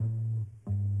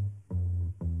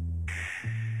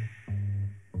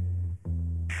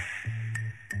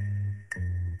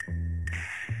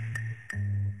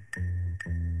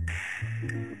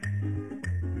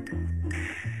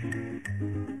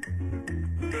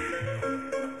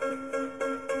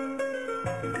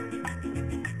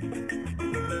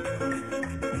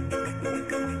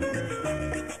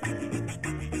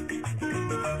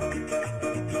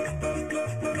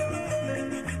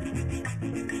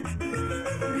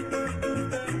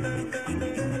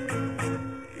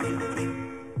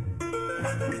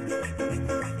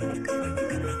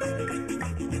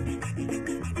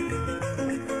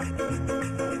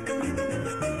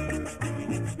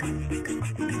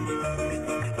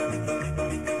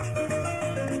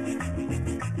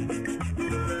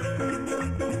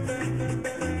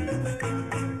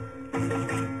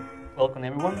Welcome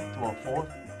everyone to our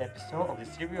fourth episode of the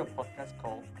series of podcasts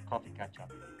called Coffee Catch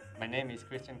Up. My name is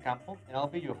Christian Campo and I'll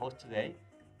be your host today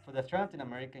for the Australian Latin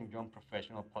American Young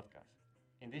Professional Podcast.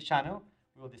 In this channel,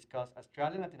 we will discuss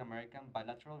Australian Latin American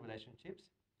bilateral relationships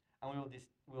and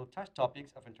we will touch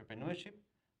topics of entrepreneurship,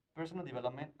 personal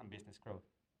development, and business growth.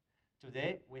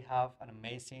 Today, we have an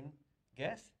amazing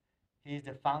guest. He is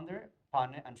the founder,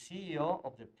 partner, and CEO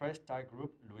of the Press Start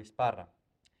Group, Luis Parra.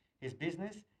 His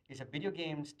business is a video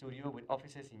game studio with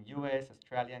offices in US,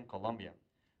 Australia, and Colombia,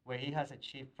 where he has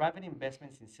achieved private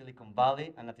investments in Silicon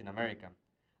Valley and Latin America,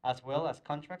 as well as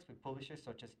contracts with publishers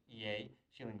such as EA,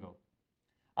 Go.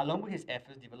 Along with his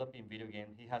efforts developing video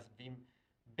games, he has been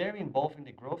very involved in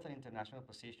the growth and international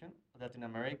position of the Latin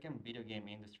American video game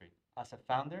industry as a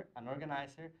founder and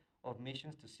organizer of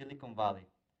missions to Silicon Valley,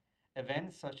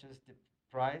 events such as the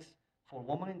Prize for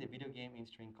Women in the Video Game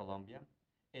Industry in Colombia,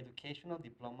 educational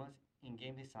diplomas in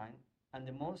game design, and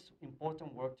the most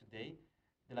important work today,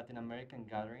 the Latin American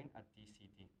Gathering at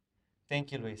DCT.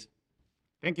 Thank you, Luis.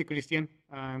 Thank you, Christian.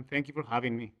 Thank you for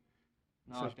having me.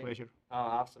 No, Such pleasure.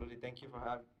 absolutely. Thank you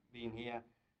for being here.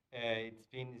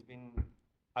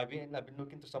 I've been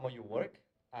looking to some of your work,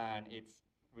 and it's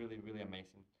really, really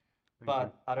amazing. Thank But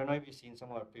you. I don't know if you've seen some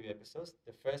of our previous episodes.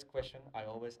 The first question I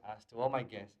always ask to all my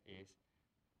guests is,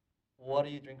 what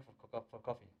do you drink for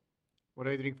coffee? What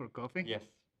do I drink for coffee? Yes.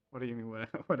 What do you mean?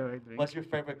 What do I drink? What's your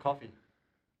favorite coffee?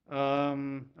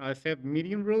 I said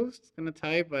medium roast kind of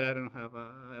type, but I don't have.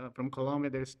 From Colombia,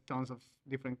 there's tons of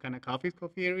different kind of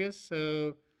coffee areas.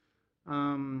 So,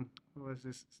 what was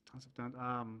this? Tons of towns.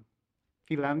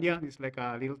 Finlandia is like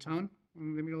a little town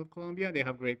in the middle of Colombia. They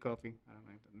have great coffee. I don't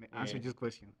know if that answers Yes. your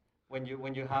question. When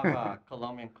you have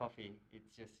Colombian coffee, it's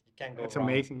just you can't go It's wrong.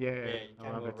 amazing. Yeah, Yeah, you I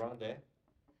can't love go it. wrong there.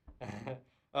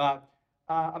 uh,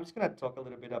 I'm just gonna talk a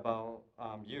little bit about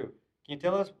you. Can you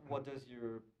tell us what does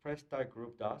your Press Start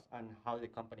group does and how the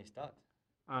company start?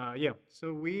 Yeah,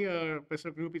 so we are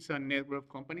Pesar Group is a network of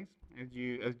companies, as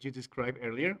you described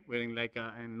earlier. We're in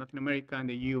Latin America and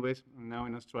the US, and now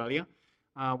in Australia.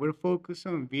 We're focused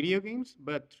on video games,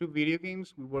 but through video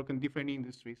games, we work in different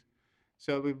industries.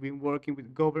 So we've been working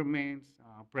with governments,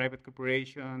 private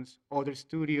corporations, other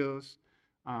studios,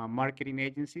 marketing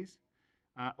agencies,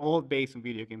 all based on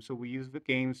video games. So we use the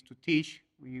games to teach,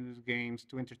 we use games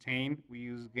to entertain, we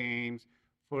use games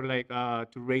for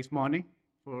to raise money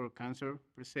for cancer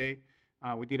per se.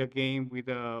 We did a game with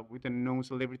a known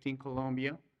celebrity in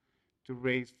Colombia to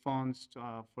raise funds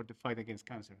for the fight against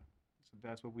cancer. So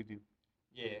that's what we do.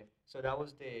 Yeah, so that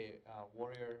was the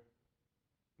Warrior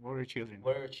Children.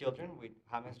 Warrior Children with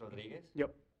James Rodriguez.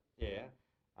 Yep. Yeah.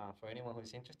 For anyone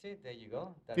who's interested, there you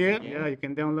go. That's the Yeah, game. yeah, you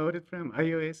can download it from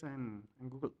iOS and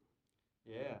Google.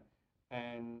 Yeah.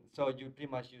 And so you pretty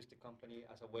much use the company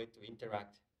as a way to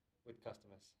interact with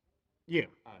customers. Yeah.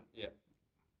 And yeah.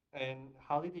 And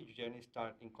how did your journey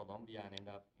start in Colombia and end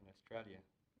up in Australia?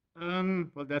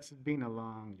 Well, that's been a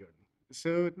long journey.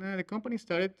 So the company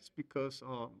started just because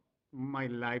my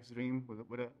life's dream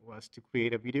was to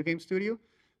create a video game studio.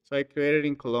 So I created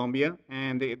in Colombia,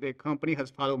 and the company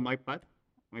has followed my path,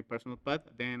 my personal path.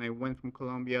 Then I went from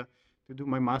Colombia to do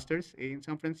my master's in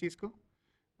San Francisco.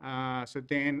 So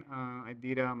then I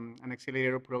did an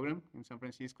accelerator program in San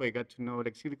Francisco. I got to know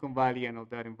like Silicon Valley and all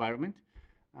that environment.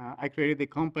 I created the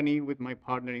company with my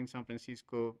partner in San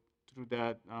Francisco through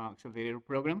that accelerator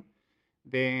program.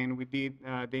 Then we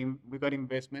got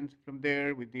investment from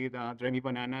there. We did Drive Me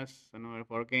Bananas, another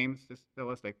of our games. That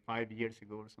was like 5 years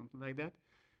ago or something like that.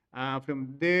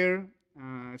 From there,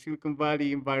 Silicon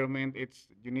Valley environment, it's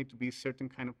you need to be a certain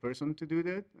kind of person to do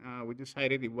that. We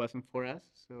decided it wasn't for us,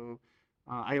 so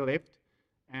I left,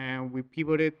 and we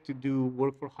pivoted to do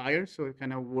work for hire. So it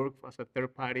kind of work as a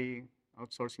third-party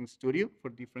outsourcing studio for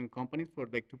different companies for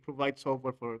like to provide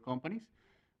software for companies.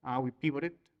 We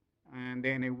pivoted, and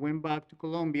then I went back to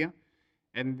Colombia,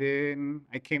 And then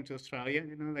I came to Australia,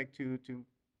 like to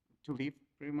live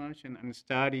pretty much and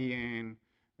study. And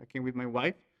I came with my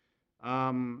wife.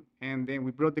 And then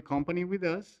we brought the company with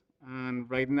us. And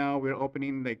right now we're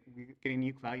opening, like, we're getting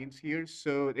new clients here.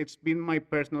 So it's been my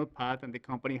personal path, and the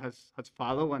company has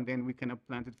followed. And then we kind of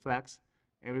planted flags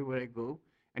everywhere I go.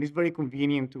 And it's very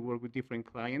convenient to work with different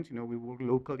clients. We work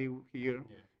locally here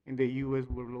Yeah. in the US,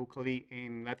 we work locally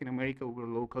in Latin America, we work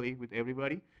locally with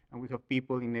everybody, and we have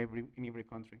people in every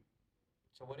country.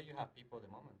 So where do you have people at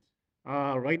the moment?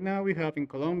 Right now we have in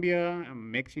Colombia,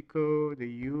 Mexico, the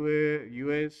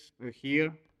US,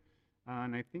 here,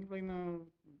 and I think right now,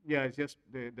 yeah, it's just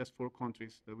that's 4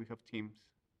 countries that we have teams.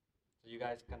 So you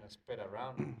guys kind of spread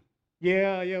around.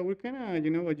 Yeah, yeah, we're kind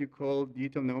of, what you call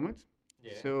digital nomads.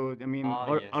 Yeah. So I mean, Oh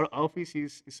our, yes. our office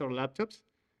is our laptops,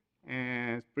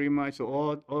 and pretty much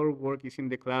all our work is in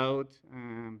the cloud.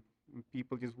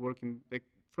 People just working like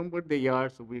from where they are.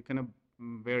 So we're kind of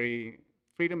very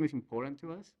freedom is important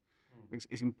to us. Mm.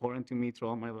 It's important to me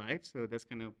throughout my life. So that's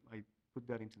kind of I put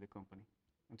that into the company,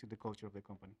 into the culture of the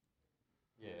company.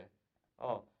 Yeah.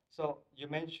 Oh, so you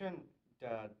mentioned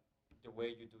the way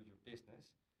you do your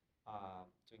business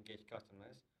to engage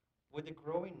customers. With the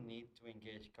growing need to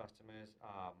engage customers,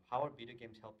 how are video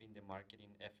games helping the marketing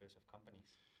efforts of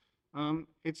companies?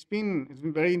 It's been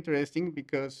very interesting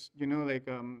because like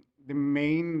the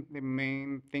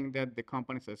main thing that the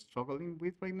companies are struggling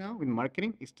with right now in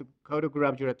marketing is to how to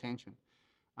grab your attention.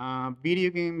 Video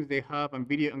games they have and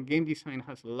video and game design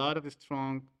has a lot of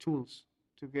strong tools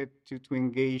to get to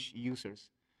engage users.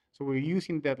 So we're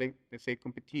using that, like, let's say,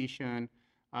 competition,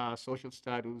 social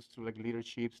status, to like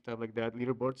leadership stuff like that,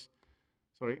 leaderboards.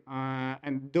 Sorry,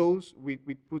 and those we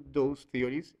put those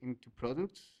theories into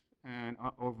products and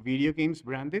of video games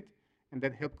branded, and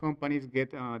that help companies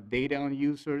get data on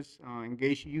users,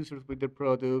 engage users with their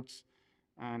products,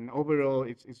 and overall,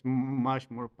 it's much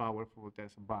more powerful than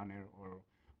a banner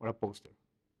or a poster.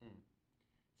 Mm.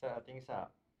 So I think it's a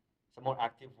more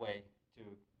active way to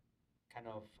kind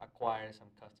of acquire some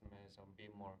customers or be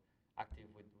more active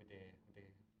with the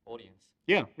audience.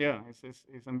 Yeah, yeah, it's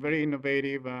I'm very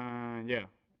innovative. Yeah,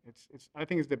 it's I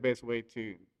think it's the best way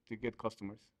to get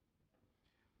customers.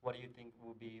 What do you think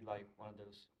will be like one of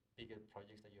those bigger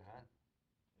projects that you had,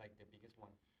 like the biggest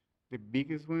one? The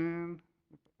biggest one,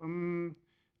 um,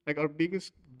 like our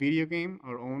biggest video game,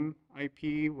 our own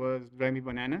IP was Drive Me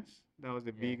Bananas. That was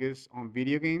the Yeah. biggest on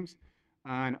video games.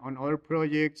 And on other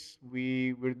projects,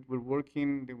 we're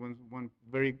working. There was one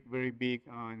very, very big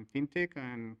on fintech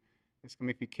and it's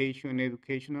gamification,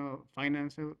 educational,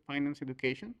 finance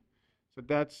education. So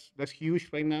that's huge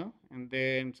right now. And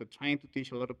then so trying to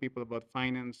teach a lot of people about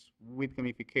finance with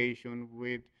gamification,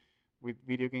 with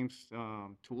video games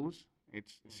tools. Mm.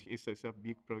 It's a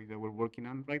big project that we're working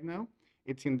on right now.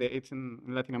 It's in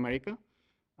Latin America,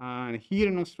 and here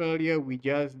in Australia we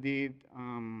just did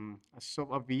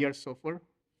a VR software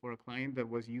for a client that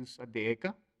was used at the ECA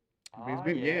in Ah,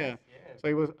 Brisbane. yes, Yeah, yes. so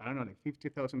it was, I don't know, like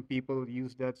 50,000 people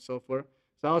used that software.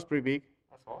 So that was pretty big.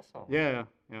 That's awesome. Yeah,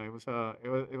 yeah, it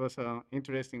was a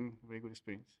interesting, very good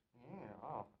experience. Yeah,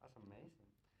 oh, that's amazing.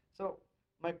 So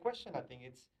my question, I think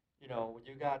it's,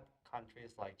 you got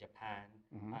countries like Japan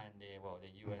Hmm. and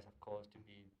the US, of course, to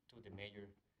be two of the major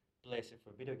places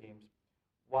for video games.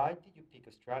 Why did you pick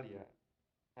Australia?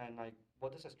 And like,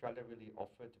 what does Australia really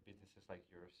offer to businesses like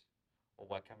yours? Or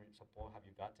what kind of support have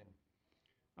you gotten?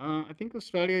 I think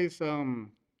Australia is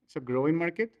it's a growing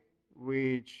market,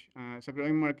 which it's a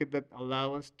growing market that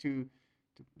allow us to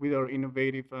with our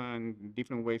innovative and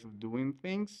different ways of doing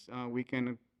things, we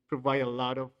can provide a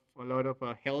lot of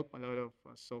help, a lot of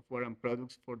software and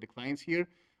products for the clients here.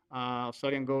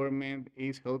 Australian government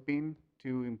is helping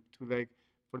to like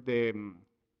for the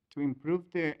to improve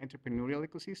the entrepreneurial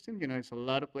ecosystem. It's a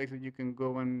lot of places you can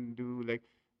go and do like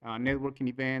networking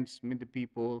events, meet the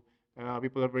people.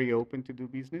 People are very open to do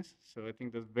business, so I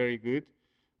think that's very good.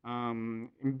 In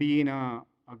being a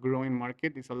growing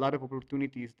market, there's a lot of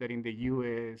opportunities that in the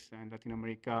U.S. and Latin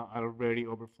America are already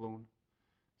overflown.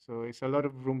 So it's a lot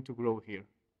of room to grow here.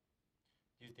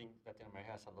 Do you think Latin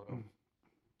America has a lot of,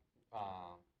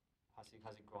 uh,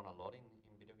 has it grown a lot in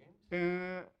video games?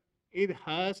 Uh, it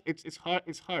has. It's hard.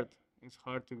 It's hard. It's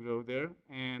hard to grow there,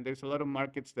 and there's a lot of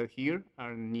markets that here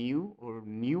are new or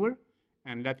newer,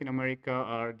 and Latin America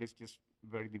are just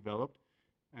very developed.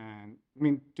 And I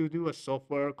mean, to do a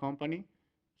software company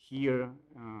here,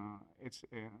 it's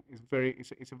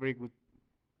a very good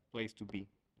place to be.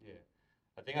 Yeah.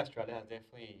 I think Australia has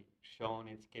definitely shown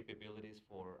its capabilities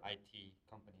for IT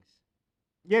companies.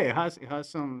 Yeah, it has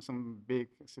some big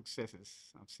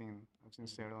successes. I've seen Mm.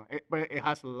 several, but it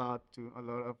has a lot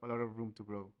of room to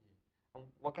grow.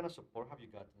 What kind of support have you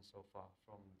gotten so far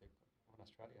from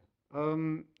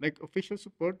Australia? Like official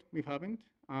support, we haven't.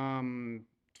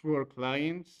 Through our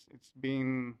clients, it's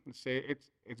been, let's say,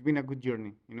 it's been a good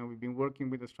journey. You know, we've been working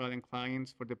with Australian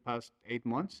clients for the past 8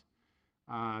 months.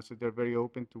 So they're very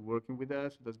open to working with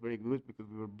us. That's very good because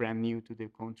we were brand new to the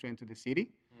country and to the city.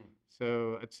 Mm.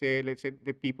 So I'd say, let's say,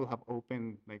 the people have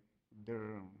opened, like,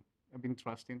 they're have been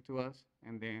trusting to us,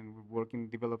 and then we're working,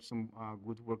 develop some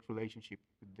good work relationship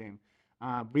with them.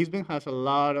 Brisbane has a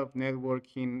lot of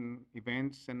networking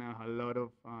events and a lot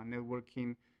of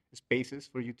networking spaces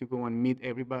for you to go and meet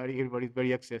everybody. Everybody's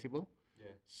very accessible, Yeah.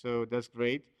 so that's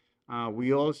great.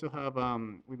 We also have,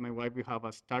 with my wife, we have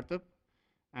a startup,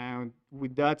 and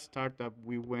with that startup,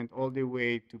 we went all the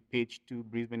way to pitch to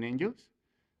Brisbane Angels.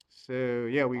 So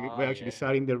yeah, we Ah, actually yeah.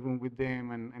 sat in the room with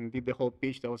them and did the whole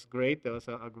pitch. That was great. That was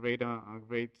a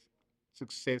great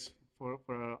success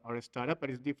for our startup, but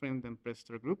it's different than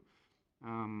Prestor Group,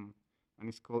 um, and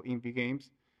it's called Invi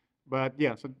Games. But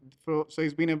yeah, so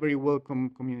it's been a very welcome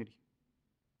community.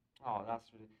 Oh,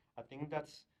 that's really. I think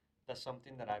that's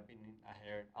something that I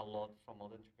heard a lot from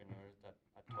other entrepreneurs that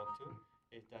I talk to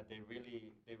is that they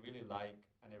really like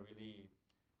and they really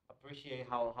appreciate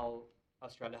how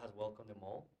Australia has welcomed them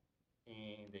all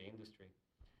in the industry.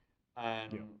 Yeah.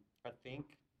 And I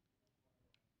think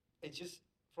it's just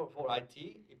for IT,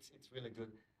 it's really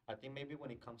good. I think maybe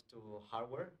when it comes to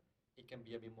hardware, it can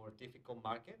be a bit more difficult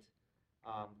market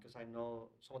because I know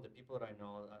some of the people that I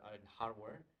know that are in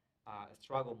hardware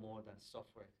struggle more than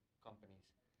software companies.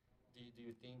 Do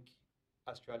you think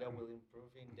Australia will improve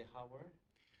in the hardware?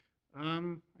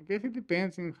 I guess it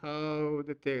depends on how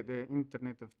the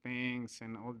Internet of Things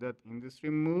and all that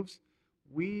industry moves.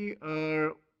 We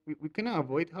are we cannot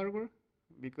avoid hardware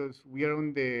because we are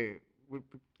on the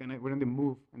we're on the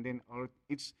move, and then our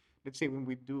it's let's say when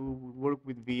we do work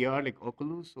with VR like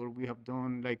Oculus, or we have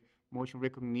done like motion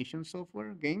recognition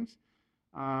software games,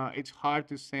 it's hard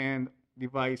to send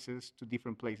devices to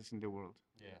different places in the world.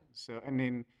 Yeah. So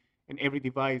and every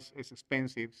device is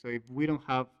expensive. So if we don't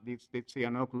have this, let's say,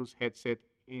 an Oculus headset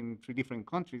in 3 different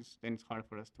countries, then it's hard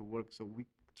for us to work. So we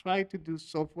try to do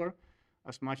software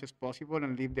as much as possible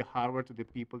and leave the hardware to the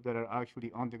people that are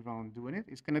actually on the ground doing it.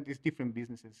 It's different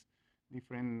businesses,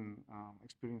 different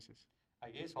experiences. I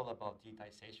guess all about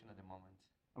digitization at the moment.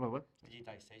 About what?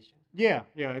 Digitization. Yeah,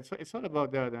 yeah. It's all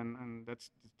about that, and that's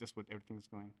what everything's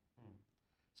going. Hmm.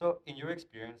 So, in your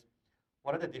experience,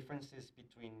 what are the differences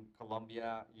between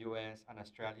Colombia, US, and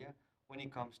Australia when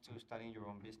it comes to starting your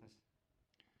own business?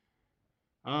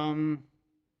 Um,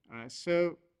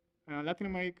 so Latin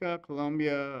America,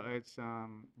 Colombia, it's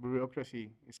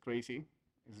bureaucracy is crazy.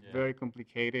 It's Yeah. very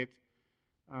complicated.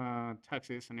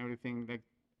 Taxes and everything, like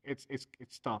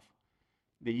it's tough.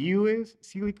 The U.S.,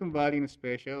 Silicon Valley in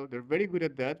special, they're very good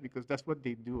at that because that's what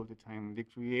they do all the time. They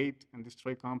create and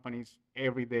destroy companies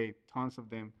every day, tons of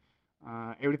them.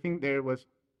 Everything there was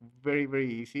very, very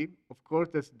easy. Of course,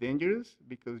 that's dangerous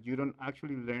because you don't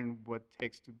actually learn what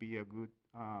takes to be a good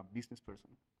business person.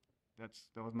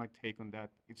 That was my take on that.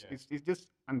 Yeah. It's just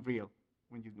unreal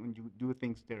when you do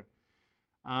things there.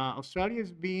 Australia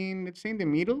has been, let's say, in the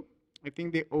middle. I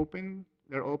think they're open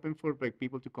for like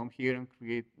people to come here and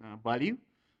create value,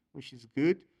 which is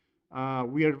good.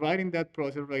 We are right in that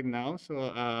process right now, so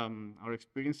our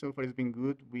experience so far has been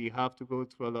good. We have to go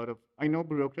through a lot of. I know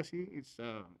bureaucracy is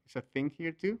a thing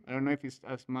here too. I don't know if it's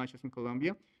as much as in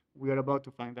Colombia. We are about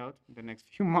to find out in the next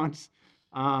few months.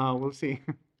 We'll see.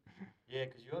 Yeah,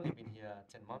 because you only been here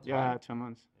 10 months, right? Yeah, 2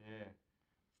 months. Yeah,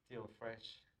 still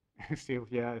fresh. Still,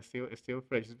 yeah, it's still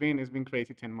fresh. It's been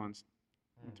crazy 10 months.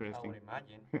 I would Interesting.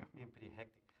 imagine being pretty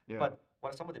hectic. Yeah. But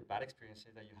what are some of the bad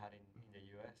experiences that you had in the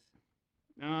US?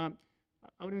 Uh,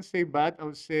 I wouldn't say bad. I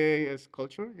would say as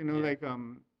culture. You know, Yeah. like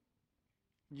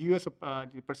you as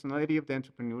the personality of the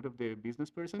entrepreneur, of the business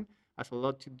person, has a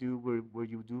lot to do where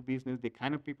you do business, the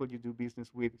kind of people you do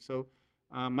business with. So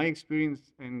my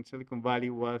experience in Silicon Valley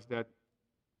was that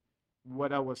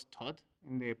what I was taught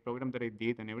in the program that I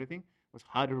did and everything was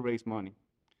how to raise money,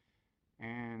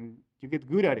 and you get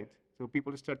good at it. So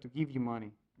people start to give you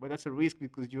money, but that's a risk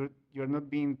because you're not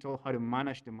being told how to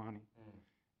manage the money. Mm.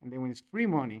 And then when it's free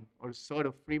money or sort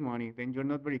of free money, then you're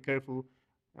not very careful.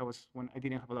 That was when I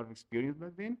didn't have a lot of experience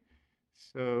back then.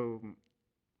 So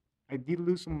I did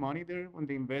lose some money there on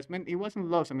the investment. It wasn't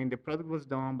lost. I mean, the product was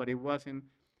done, but it wasn't.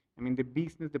 I mean,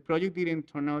 the project didn't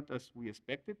turn out as we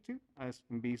expected to, as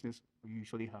in business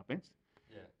usually happens.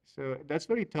 Yeah. So that's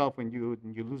very tough when you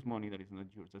lose money that is not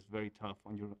yours. That's very tough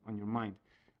on your mind.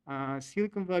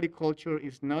 Silicon Valley culture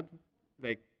is not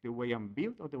like the way I'm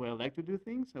built or the way I like to do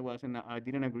things. I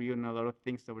didn't agree on a lot of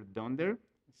things that were done there.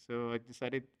 So I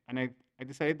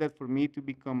decided that for me to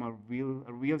become a real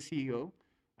CEO,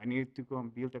 I needed to go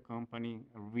and build a company,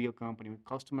 a real company with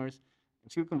customers. In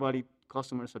Silicon Valley,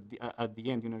 customers at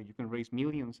the end, you can raise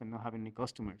millions and not have any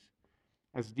customers.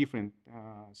 That's different.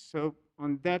 So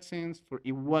on that sense, for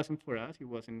it wasn't for us, it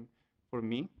wasn't for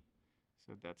me.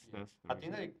 So that's Yeah. that's the I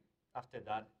think reason. that after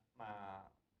that,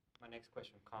 my next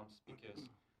question comes because,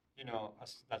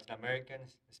 as Latin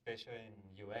Americans, especially in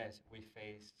US, we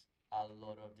face a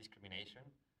lot of discrimination.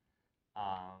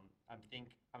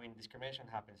 I mean, discrimination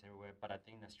happens everywhere, but I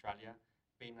think in Australia,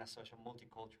 being a social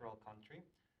multicultural country,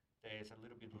 there is a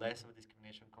little bit less of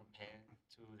discrimination compared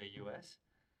to the US.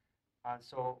 And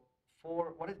so,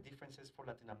 for what are the differences for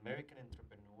Latin American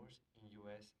entrepreneurs in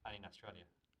US and in Australia?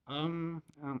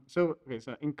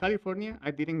 So in California,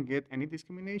 I didn't get any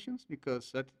discriminations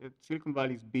because Silicon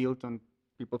Valley is built on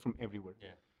people from everywhere.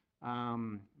 Yeah,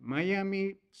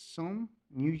 Miami, some,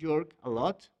 New York, a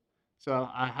lot. So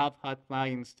I have had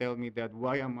clients tell me that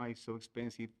why am I so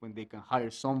expensive when they can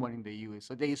hire someone in the US?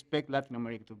 So they expect Latin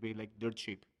America to be like dirt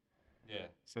cheap. yeah,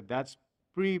 So that's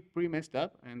pretty messed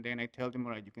up. And then I tell them,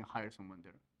 all right, you can hire someone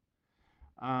there.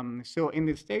 So in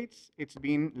the States, it's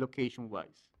been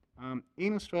location-wise.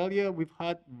 In Australia, we've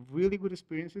had really good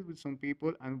experiences with some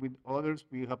people, and with others,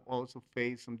 we have also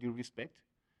faced some disrespect.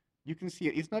 You can see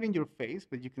it. It's not in your face,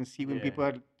 but you can see when yeah, people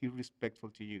are disrespectful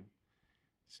to you.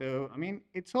 So I mean,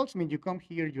 it's also, I mean, you come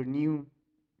here, you're new,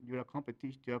 you're a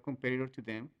competition, you're a competitor to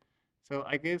them. So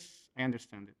I guess I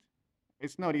understand it.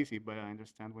 It's not easy, but I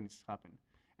understand when it's happened.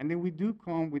 And then we do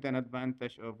come with an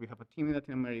advantage of we have a team in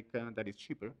Latin America that is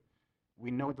cheaper.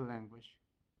 We know the language,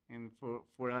 and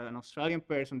for an Australian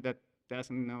person that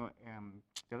doesn't know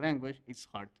the language, it's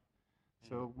hard. mm,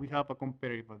 So we have a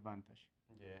competitive advantage.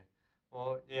 yeah.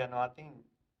 Well, yeah, no, I think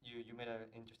you made an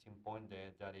interesting point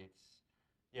there that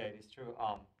yeah, it is true.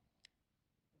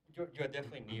 You're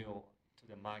definitely new to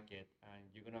the market, and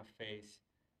you're gonna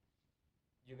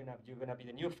be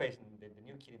the new face and the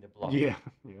new kid in the block. Yeah,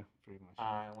 yeah, pretty much.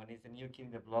 When it's the new kid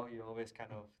in the block, you always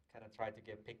kind of try to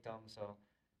get picked on, so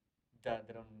that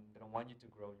they don't want you to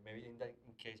grow. Maybe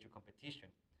in case your competition.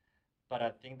 But I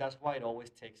think that's why it always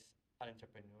takes an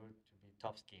entrepreneur to be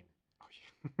tough skinned Oh,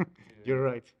 yeah. to You're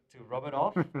right. rub it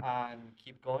off and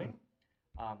keep going.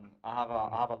 I have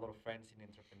a lot of friends in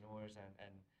entrepreneurs,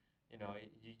 and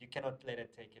you cannot let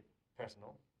it take it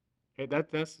personal.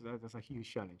 That's a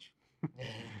huge challenge.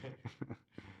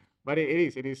 But it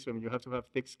is. You have to have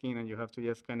thick skin, and you have to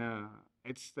just kind of.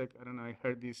 It's like I don't know. I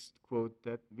heard this quote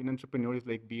that being an entrepreneur is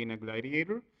like being a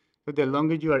gladiator. So the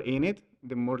longer you are in it,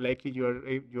 the more likely you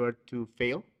are to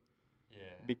fail Yeah.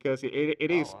 because it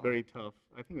Oh is wow. very tough.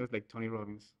 I think it was like Tony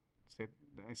Robbins said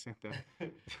I said that,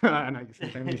 and I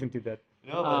sometimes listen to that.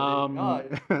 No, but no,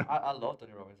 Um, I love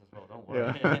Tony Robbins as well. Don't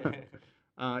yeah. worry.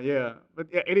 Yeah, but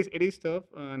yeah, it is tough,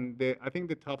 and I think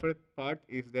the tougher part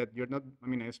is that you're not. I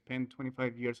mean, I spent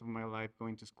 25 years of my life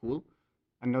going to school,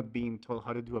 and not being told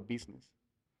how to do a business.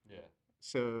 Yeah.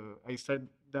 So I started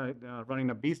running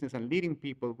a business and leading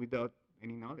people without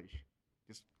any knowledge,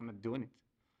 just kind of doing it.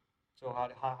 So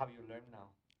how have you learned now?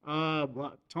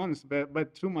 Well, tons,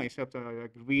 but through myself,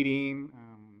 like reading,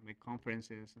 like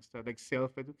conferences and stuff, like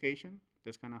self-education.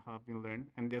 That's kind of how I've been learned,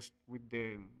 and just with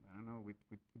the I don't know, with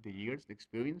the years, the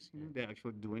experience, Yeah. they're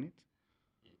actually doing it.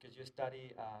 Because you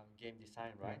study game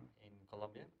design, Yeah. right, in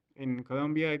Colombia? In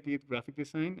Colombia, I did graphic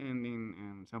design, and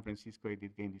in San Francisco, I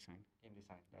did game design. Game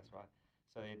design, that's right.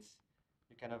 So it's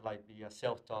you kind of like be a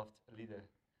self-taught leader.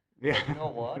 Yeah, But you know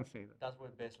you can what? say that. That's where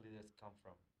best leaders come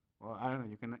from. Well, I don't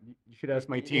know. You should ask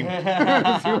my team.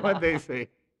 See what I, they say.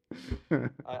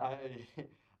 I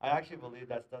I actually believe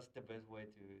that's the best way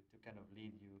to kind of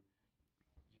lead you.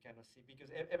 You kind of see because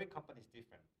every company is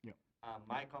different. Yeah.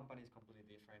 My company is completely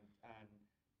different, and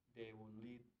they will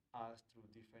lead us through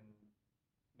different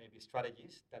maybe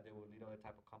strategies that they will lead other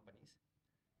type of companies.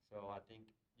 So I think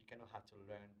you kind of have to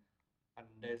learn, and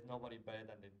there's nobody better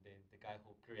than the guy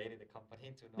who created the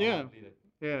company to know how Yeah, to lead it.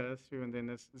 yeah, that's true. And then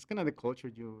that's kind of the culture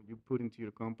you put into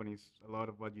your companies. A lot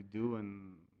of what you do,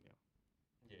 and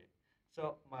Yeah.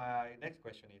 So my next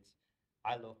question is,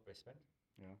 I love Brisbane,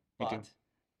 yeah, me too.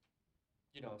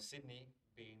 but Sydney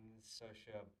being such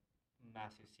a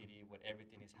massive city where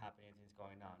everything is happening, everything's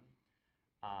going on,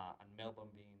 and Melbourne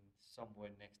being somewhere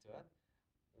next to it,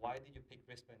 why did you pick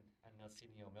Brisbane and not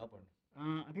Sydney or Melbourne?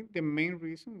 I think the main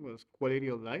reason was quality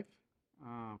of life.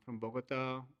 From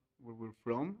Bogota, where we're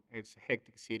from, it's a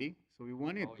hectic city, so we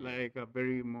wanted Oh yeah. like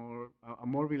a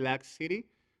more relaxed city.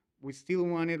 We still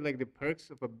wanted like the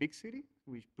perks of a big city,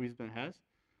 which Brisbane has,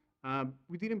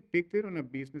 We didn't pick it on a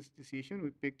business decision. We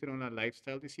picked it on a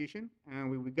lifestyle decision. And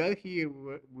when we got here,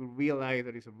 we realized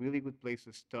that it's a really good place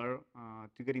to start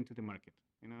to get into the market.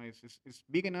 You know, it's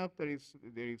big enough that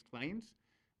there is clients,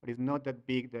 but it's not that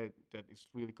big that it's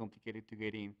really complicated to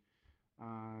get in.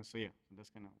 So yeah, that's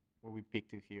kind of what we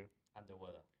picked it here. And the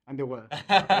weather. And the weather.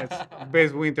 That's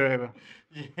best winter ever.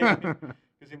 Yeah,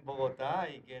 because in Bogota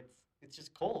it's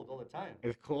just cold all the time.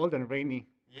 It's cold and rainy.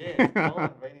 Yeah, it's cold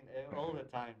and raining all the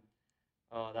time.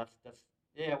 Oh, that's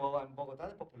yeah. Well, in Bogota,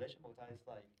 the population of Bogota is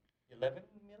like 11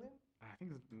 million. I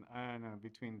think it's, I don't know,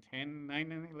 between 10,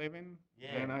 9, and 11. I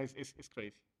Yeah, don't know, it's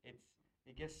crazy. it's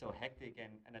it gets so hectic,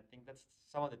 and I think that's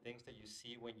some of the things that you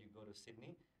see when you go to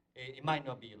Sydney. It might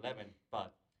not be 11,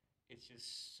 but it's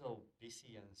just so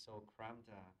busy and so cramped.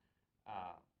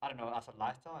 I don't know, as a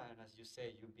lifestyle, and as you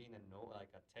say, you being a no like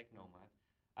a tech nomad.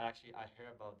 I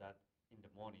heard about that in the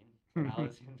morning when I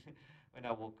was in, when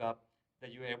I woke up,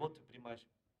 that you're able to pretty much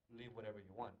live whatever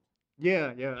you want.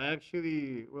 Yeah, yeah. I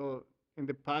actually, well, in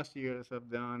the past years, I've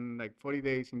done like 40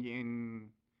 days in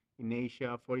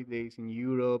Asia, 40 days in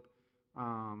Europe,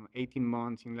 18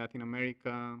 months in Latin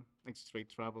America, like straight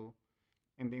travel.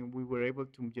 And then we were able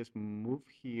to just move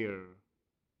here.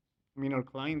 I mean, our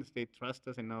clients, they trust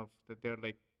us enough that they're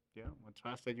like, yeah, I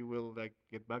trust that you will like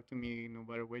get back to me no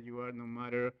matter where you are, no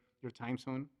matter your time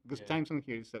zone. Because Yeah, time zone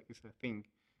here is a thing.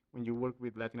 When you work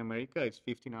with Latin America, it's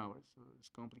 15 hours, so it's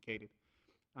complicated.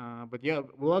 But yeah,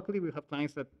 luckily we have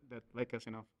clients that like us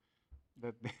enough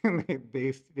that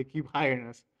they keep hiring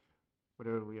us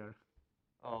whatever we are.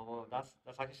 oh well, that's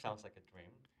actually sounds like a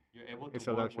dream. You're able to It's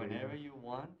a work luxury. whenever you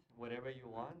want, whatever you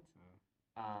want,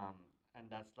 um, and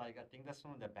that's like I think that's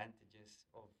one of the advantages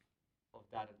of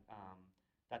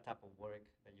that type of work,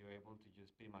 that you're able to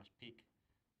just pretty much pick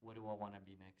what do I want to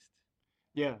be next.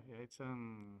 Yeah, yeah,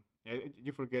 yeah,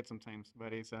 you forget sometimes,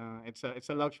 but it's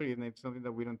a luxury and it's something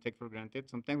that we don't take for granted.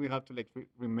 Sometimes we have to like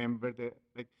remember the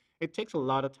like it takes a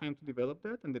lot of time to develop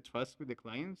that and the trust with the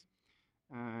clients.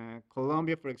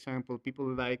 Colombia, for example, people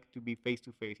like to be face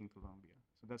to face in Colombia,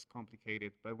 so that's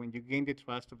complicated. But when you gain the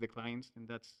trust of the clients, then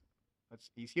that's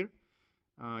easier.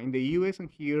 In the US and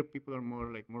here, people are more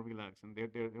relaxed and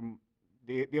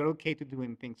they're okay to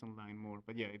doing things online more.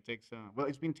 But yeah, it takes well,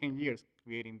 it's been 10 years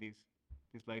creating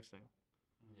this lifestyle.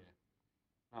 Yeah.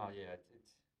 Oh yeah,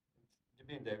 it's you've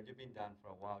been there, you've been down for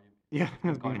a while. Yeah, It's been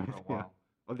it's going been for a yeah, while.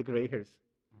 all the gray hairs.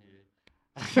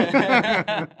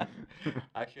 Yeah.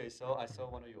 Actually, I saw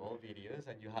one of your old videos,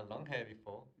 and you had long hair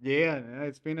before. Yeah, no,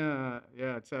 it's been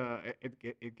yeah,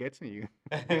 it gets in you.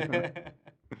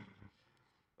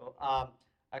 Well,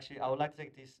 actually, I would like to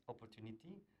take this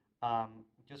opportunity,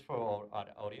 just for our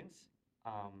audience.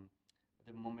 At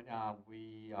the moment,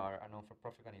 we are a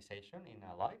non-for-profit organization in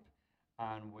ALAYP,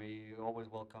 and we always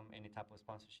welcome any type of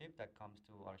sponsorship that comes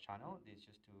to our channel. This is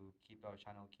just to keep our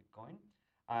channel keep going,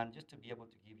 and just to be able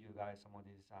to give you guys some of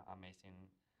these amazing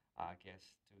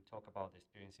guests to talk about the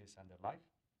experiences and their life.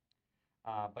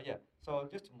 But yeah, so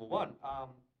just to move on,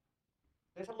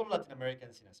 there's a lot of Latin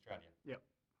Americans in Australia. Yeah.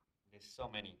 There's so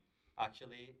many.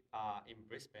 Actually, in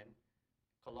Brisbane,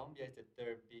 Colombia is the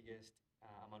third biggest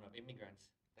amount of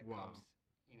immigrants that Wow. comes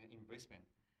in Brisbane.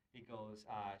 It goes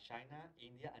China,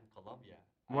 India, and Colombia.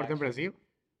 More than Brazil?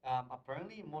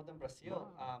 Apparently more than Brazil.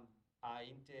 Wow. I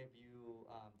interviewed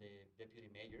the deputy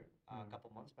mayor a couple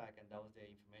months back, and that was the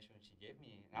information she gave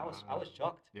me. And I was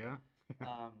shocked. Yeah.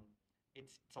 Um,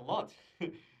 it's a lot,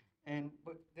 and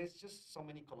but there's just so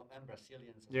many Colombian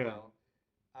Brazilians as Yeah. well.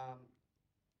 Um,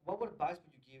 what advice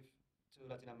would you give to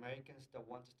Latin Americans that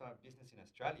want to start a business in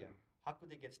Australia? How could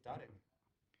they get started?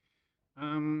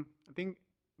 I think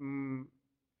um,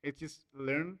 it's just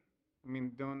learn. I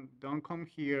mean, don't come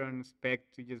here and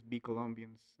expect to just be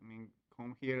Colombians. I mean,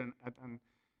 come here and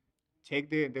take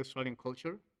the Australian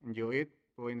culture, enjoy it,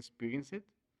 go and experience it.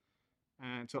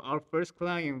 And so our first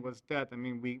client was that. I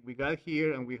mean, we got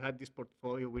here and we had this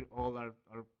portfolio with all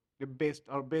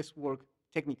our best work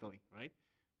technically, right?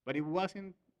 But it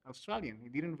wasn't Australian.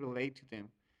 It didn't relate to them.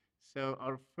 So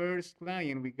our first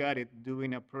client, we got it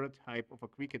doing a prototype of a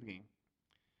cricket game.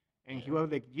 And he Yeah.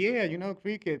 was like, "Yeah, you know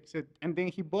cricket." So, and then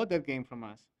he bought that game from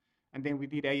us. And then we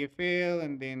did AFL,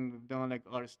 and then we've done like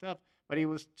other stuff. But it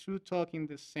was through talking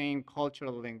the same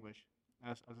cultural language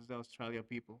as the Australia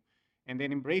people, and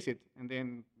then embrace it, and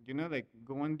then like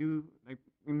go and do like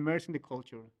immerse in the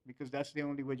culture because that's the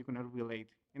only way you're gonna relate.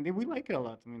 And then we like it a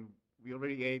lot. I mean, we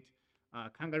already ate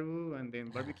kangaroo and then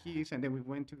barbecues, and then we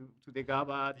went to the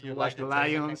Gaba Do to you watch like the the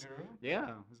taste of Lions. kangaroo?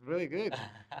 Yeah, it's really good.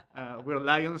 We're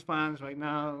Lions fans right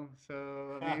now,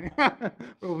 so I mean,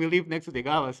 well, we live next to the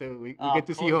Gala, so we get Of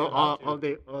to see course, you have to.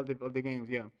 all the games.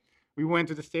 Yeah, we went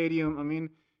to the stadium. I mean,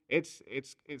 it's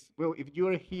well, if you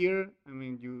are here, I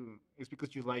mean, it's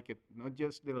because you like it, not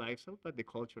just the lifestyle, but the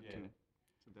culture Yeah. too.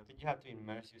 So that's Then you have to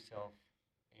immerse yourself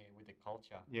with the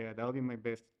culture. yeah, that'll be my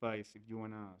best advice if you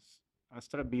wanna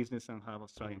start a business and have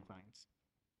Australian clients.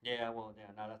 Yeah, well,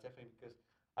 yeah, no, that's definitely because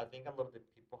I think a lot of the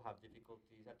people have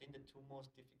difficulties. I think the two most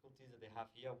difficulties that they have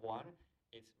here, one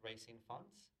is raising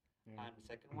funds, Yeah, and the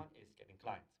second one is getting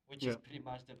clients, which yeah, is pretty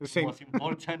much the the two same. most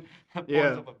important points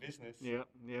Yeah, of a business. yeah,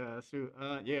 yeah, that's true.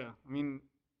 Yeah, I mean,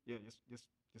 yeah,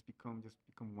 just become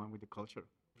one with the culture,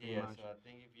 pretty Yeah, much. so I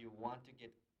think if you want to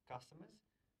get customers,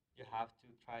 you have to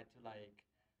try to like,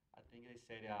 I think they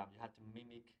said you have to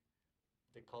mimic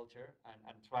the culture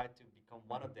and try to become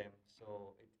one of them,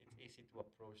 so it's easy to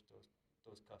approach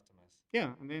those customers. Yeah,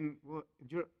 and then well,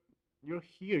 you're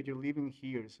here, you're living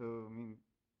here, so I mean,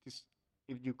 just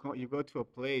if you go to a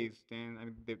place, then I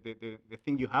mean, the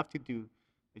thing you have to do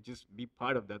is just be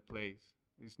part of that place.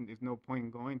 There's no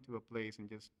point going to a place and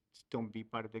just don't be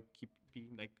part of it. Keep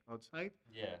being like outside.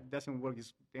 Yeah. It doesn't work.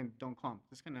 Just then don't come.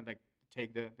 Just kind of like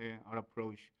take the our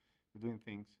approach to doing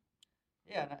things.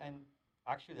 Yeah, and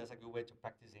actually, that's a good way to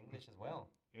practice English as well.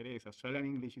 It is Australian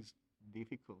English is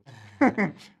difficult.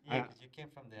 Yeah, I, because you came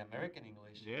from the American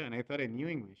English. Yeah, and I thought I knew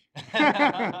English.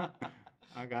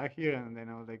 I got here and then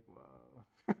I was like,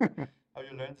 wow. Have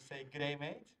you learned to say "g'day,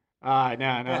 mate"?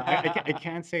 No, no, I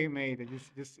can't say mate. I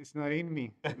just it's not in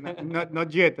me.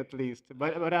 Not yet, at least.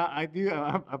 But I do.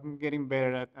 I'm getting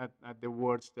better at the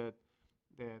words that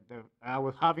I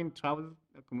was having trouble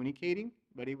communicating,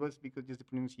 but it was because just the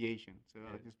pronunciation. So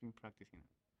I've just been practicing,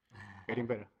 getting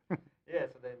better. Yeah,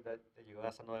 so then that you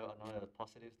that's another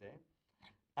positives there.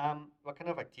 What kind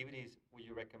of activities would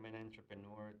you recommend an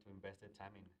entrepreneur to invest their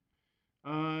time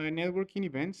in? Networking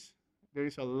events. There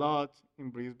is a lot in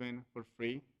Brisbane for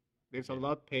free. There's a Yeah.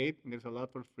 lot paid, and there's a lot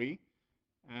for free.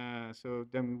 So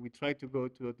then we try to go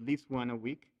to at least one a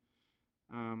week.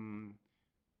 Um,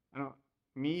 I don't,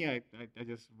 me, I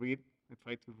just read. I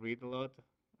try to read a lot.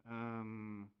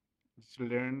 Um, just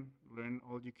learn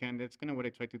all you can. That's kind of what I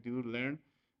try to do. Learn.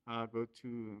 Go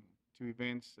to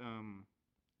events. I don't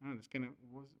know. That's kind of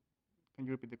was. Can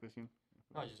you repeat the question?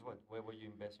 No, just what? Where will you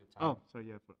invest your time? Oh, sorry,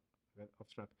 yeah, got off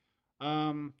track.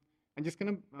 Um, and just kind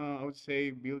of, I would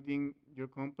say, building your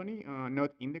company,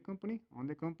 not in the company, on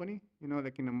the company.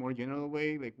 Like in a more general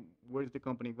way, like where's the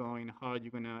company going? How are you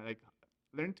gonna like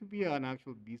learn to be an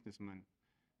actual businessman?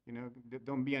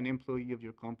 Don't be an employee of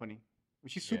your company,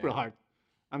 which is super Yeah. hard.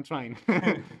 I'm trying.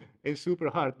 It's super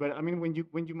hard, but I mean, when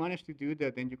you manage to do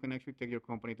that, then you can actually take your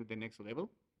company to the next level.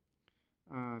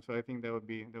 So I think that would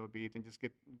be it, and just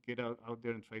get out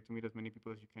there and try to meet as many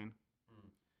people as you can. Mm.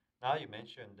 Now you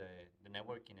mentioned the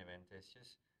networking event. There's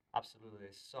just absolutely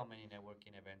there's so many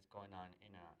networking events going on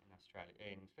in Australia,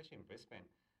 and especially in Brisbane.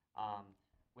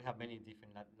 We have many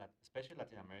different, especially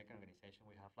Latin American organizations.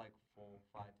 We have like 4 or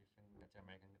 5 different Latin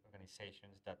American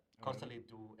organizations that Oh, really? constantly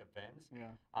do events.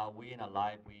 Yeah. We in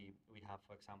ALAYP, we have,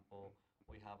 for example,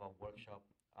 we have a workshop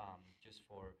just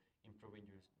for improving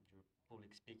your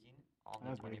public speaking on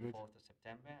the That's very good. 24th of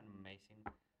September. An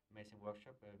amazing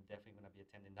workshop. We're definitely going to be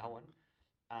attending that one.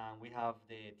 We have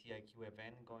the TIQ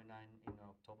event going on in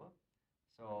October.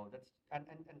 So and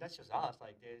that's just us.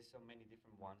 Like there's so many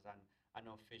different ones, and I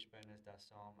know Fish Burners does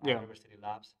some. Yeah. River City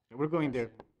Labs. We're going there.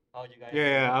 Oh, you guys Yeah,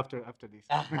 are yeah, going. after this.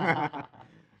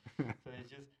 So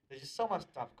there's just so much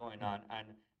stuff going on, and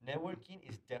networking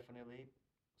is definitely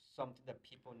something that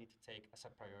people need to take as a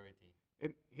priority.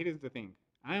 Here is the thing.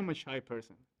 I am a shy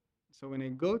person. So when I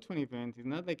go to an event, it's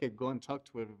not like I go and talk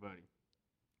to everybody.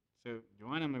 So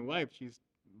Joanna, my wife, she's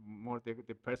more the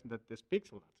person that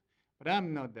speaks a lot. But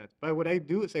I'm not that. But what I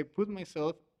do is I put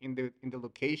myself in the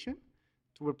location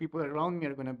to where people around me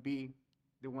are gonna be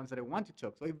the ones that I want to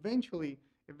talk. So eventually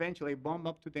I bump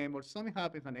up to them or something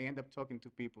happens and I end up talking to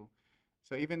people.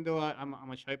 So even though I'm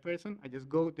a shy person, I just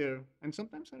go there and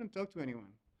sometimes I don't talk to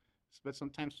anyone. But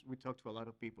sometimes we talk to a lot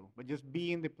of people. But just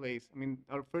be in the place. I mean,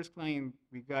 our first client,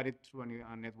 we got it through a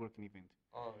networking event.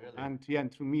 Oh, really? And yeah,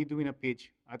 and through me doing a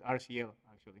pitch at RCL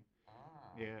actually. Ah.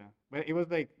 Yeah, but it was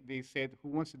like they said, "Who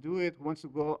wants to do it? Who wants to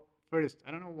go first?"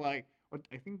 I don't know why. But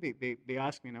I think they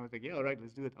asked me, and I was like, "Yeah, all right,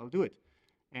 let's do it. I'll do it."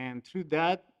 And through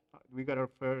that, we got our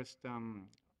first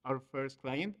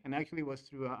client, and actually was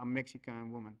through a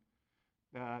Mexican woman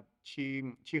that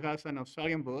she has an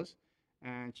Australian boss,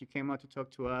 and she came out to talk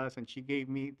to us, and she gave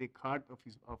me the card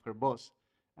of her boss,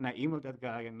 and I emailed that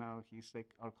guy, and now he's like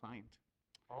our client.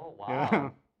 Oh, Yeah,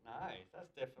 wow. Nice.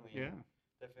 That's definitely yeah.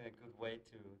 definitely a good way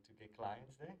to get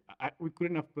clients there. We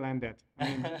couldn't have planned that. I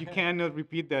mean, you cannot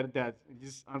repeat that. It's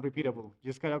just unrepeatable. You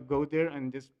just gotta go there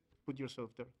and just put yourself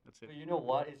there. That's it. But you know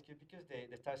what? It's good because they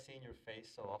start seeing your face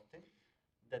so often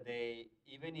that they,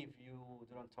 even if you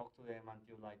don't talk to them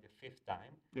until like the fifth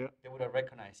time, Yeah, they would have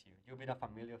recognized you. You've been a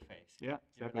familiar face. yeah,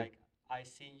 You're exactly. like, I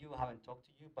seen you, haven't talked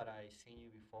to you, but I seen you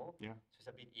before. Yeah, So it's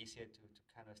a bit easier to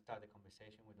kind of start the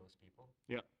conversation with those people.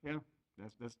 yeah, yeah.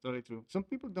 That's totally true. Some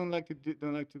people don't like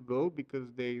to go because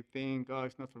they think, oh,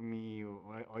 it's not for me, or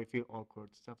I feel awkward,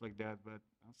 stuff like that. But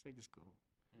I'll say just go.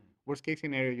 Mm. Worst case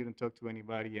scenario, you don't talk to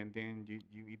anybody, and then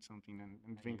you eat something and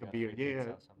And you drink a got beer. free pizza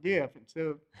Yeah, or something. yeah. So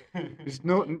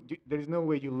there's no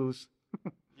way you lose.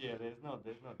 Yeah, there's no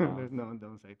There's downs. no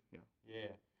downside.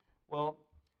 Yeah. Well,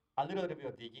 a little bit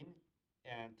of digging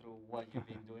and through what Yeah. you've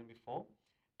been doing before.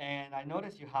 And I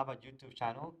noticed you have a YouTube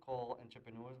channel called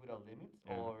Entrepreneurs Without Limits,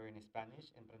 Yeah. or in Spanish,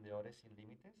 Emprendedores Sin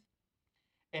Límites.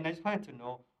 And I just wanted to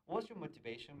know, what was your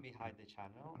motivation behind the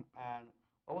channel, and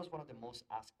what was one of the most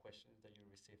asked questions that you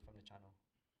received from the channel?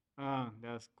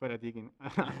 That's quite a digging.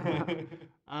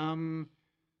 um,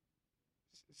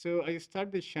 so I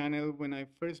started the channel when I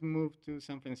first moved to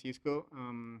San Francisco.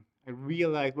 I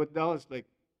realized what that was like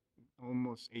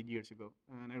almost 8 years ago,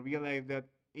 and I realized that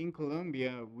in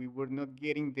Colombia we were not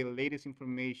getting the latest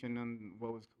information on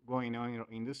what was going on in our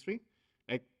industry.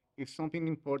 Like if something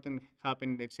important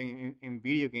happened, let's say in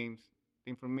video games, the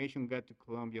information got to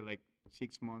Colombia like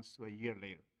 6 months to a year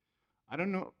later. I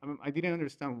don't know. I didn't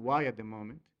understand why at the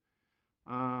moment,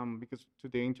 because to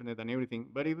the internet and everything.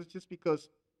 But it was just because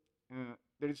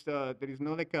there is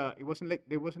no like a, it wasn't like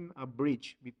there wasn't a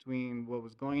bridge between what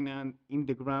was going on in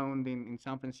the ground in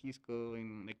San Francisco,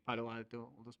 in like Palo Alto,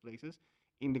 all those places,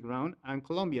 in the ground, and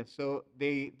Colombia. So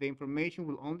the information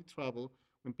will only travel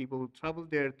when people will travel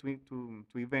there to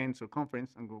events or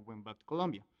conference and go went back to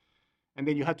Colombia, and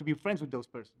then you had to be friends with those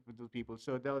persons, with those people.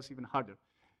 So that was even harder.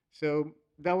 So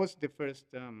that was the first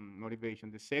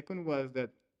motivation. The second was that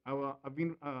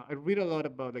I read a lot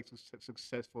about like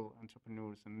successful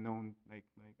entrepreneurs and known I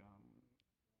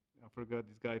forgot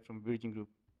this guy from Virgin Group,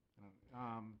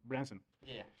 Branson.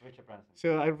 Yeah, Richard Branson.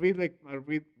 So I read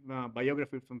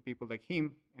biographies from people like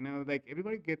him, and I was like,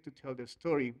 everybody get to tell their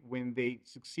story when they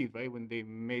succeed, right? When they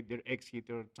made their exit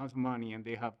or tons of money, and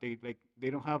they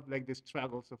don't have like the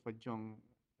struggles of a young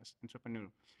entrepreneur.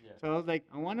 Yeah. So I was like,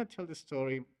 I want to tell the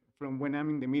story from when I'm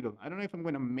in the middle. I don't know if I'm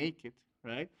gonna make it,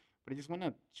 right? But I just want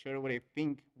to share what I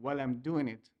think while I'm doing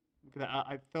it, because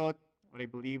I thought what I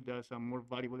believe that's a more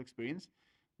valuable experience,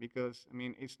 because I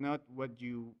mean it's not what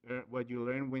you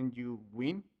learn when you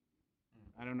win.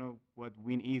 I don't know what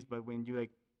win is, but when you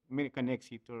like make an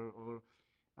exit or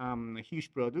a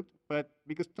huge product, but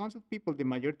because tons of people, the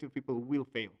majority of people will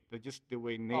fail. That's just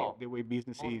Oh, the way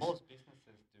business is most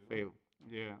businesses do, fail.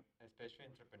 Yeah, especially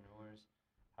entrepreneurs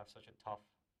have such a tough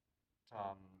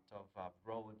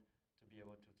road to be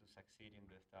able to succeed in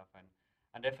this stuff,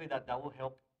 and definitely that will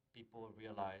help people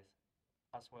realize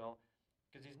as well,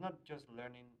 because it's not just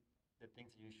learning the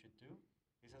things that you should do,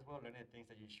 it's as well learning the things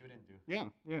that you shouldn't do. yeah,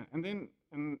 yeah. And then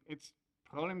it's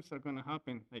problems are gonna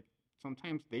happen like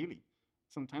sometimes daily,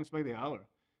 sometimes by the hour.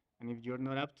 And if you're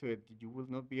not up to it, you will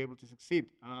not be able to succeed.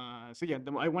 So yeah,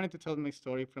 I wanted to tell my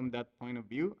story from that point of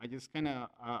view. I just kind of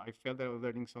I felt that I was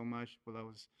learning so much while I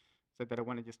was said that I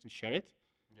wanted just to share it.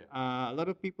 Yeah. A lot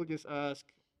of people just ask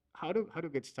how to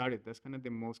get started. That's kind of the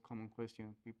most common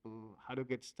question. People how to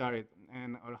get started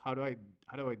and or how do I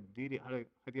did it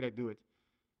how did I do it?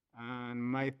 And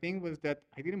my thing was that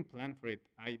I didn't plan for it.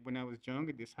 I when I was young,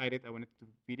 I decided I wanted to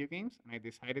do video games, and I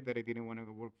decided that I didn't want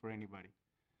to work for anybody.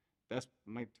 That's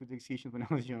my two decisions when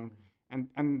I was young, Mhm.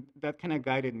 and that kind of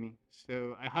guided me.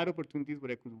 So I had opportunities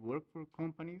where I could work for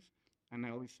companies, and I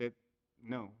always said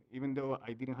no, even though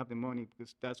I didn't have the money,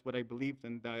 because that's what I believed,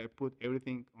 and that I put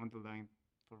everything on the line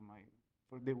for my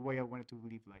for the way I wanted to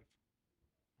live life.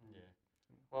 Yeah.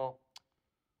 Well,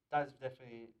 that's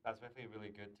definitely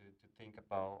really good to think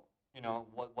about.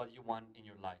 What you want in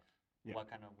your life, Yeah, what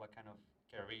kind of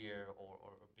career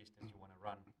or business you want to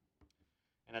run.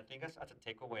 And I think as a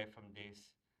takeaway from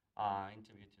this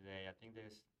interview today, I think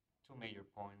there's two major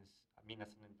points. I mean,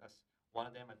 as one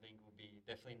of them, I think will be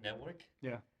definitely network.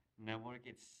 yeah, Network,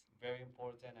 it's very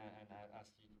important, and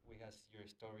we has your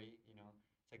story,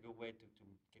 it's a good way to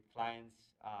get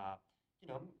clients,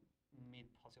 meet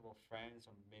possible friends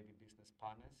or maybe business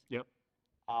partners, yep,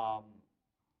 um,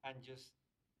 and just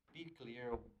be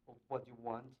clear of what you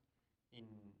want in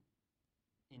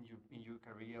in your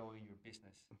career or in your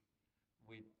business.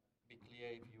 With Be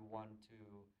clear if you want to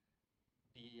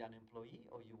be an employee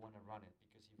or you want to run it.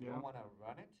 Because if you yeah, don't want to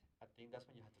run it, I think that's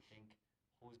when you have to think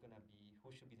who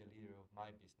should be the leader of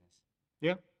my business.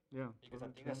 yeah, yeah. Because I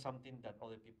Totally think true. that's something that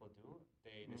other people do.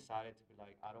 They Yeah. decided to be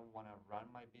like, I don't want to run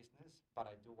my business, but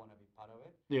I do want to be part of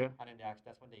it. Yeah. And then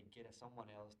that's when they get someone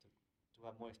else to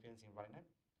have more experience in running it,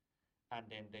 and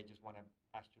then they just want to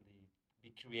actually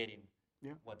be creating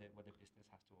Yeah. what the business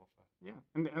has to offer. Yeah,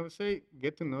 and I would say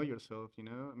get to know yourself. You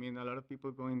know, I mean, a lot of people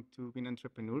go into being an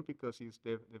entrepreneur because it's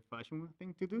the fashion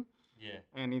thing to do, Yeah.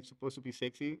 and it's supposed to be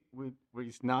sexy, where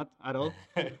it's not at all.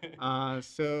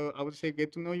 So I would say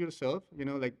get to know yourself. You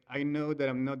know, like I know that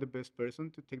I'm not the best person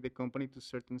to take the company to a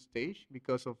certain stage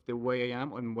because of the way I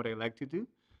am and what I like to do.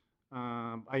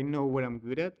 I know what I'm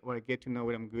good at, or I get to know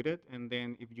what I'm good at, and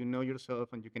then if you know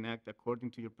yourself and you can act according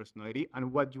to your personality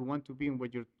and what you want to be and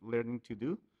what you're learning to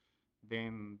do,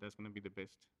 then that's gonna be the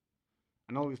best.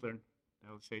 And always learn.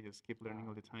 I would say just keep learning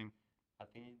all the time. I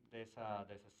think there's a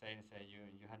saying say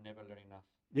you have never learned enough.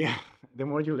 Yeah, the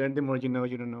more you learn, the more you know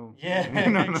you don't know. Yeah,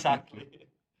 No, no. exactly.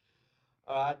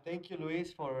 Thank you,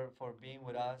 Luis, for being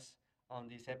with us on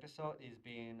this episode. It's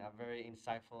been a very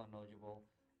insightful and knowledgeable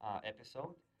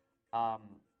episode. Um,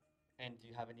 and do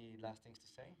you have any last things to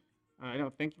say? No,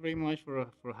 thank you very much for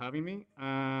having me.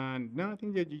 And no, I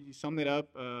think that you summed it up.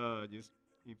 Just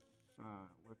if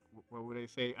what would I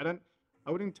say? I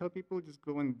wouldn't tell people just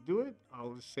go and do it. I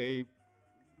would say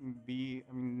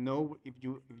I mean, know if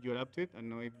you're up to it and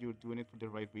know if you're doing it for the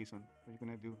right reason. What you're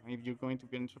gonna do. And if you're going to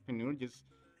be an entrepreneur, just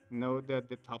know that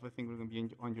the toughest thing is gonna be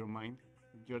on your mind.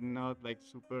 If you're not like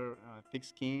super thick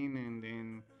skin, and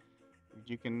then if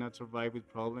you cannot survive with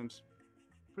problems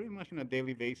pretty much on a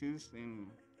daily basis, then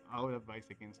I would advise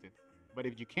against it. But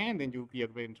if you can, then you'll be a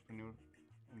great entrepreneur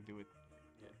and do it.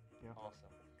 Yeah, Yeah. awesome.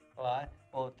 All right.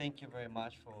 Well, thank you very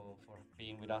much for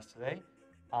being with us today.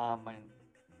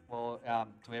 And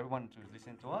to everyone who's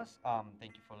listening to us,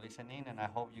 thank you for listening, and I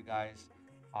hope you guys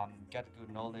get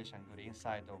good knowledge and good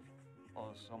insight of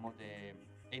some of the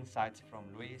insights from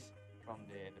Luis from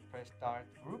the Press Start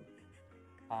group.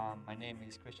 My name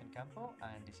is Christian Campo,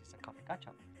 and this is a coffee catch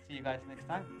up. See you guys next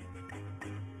time.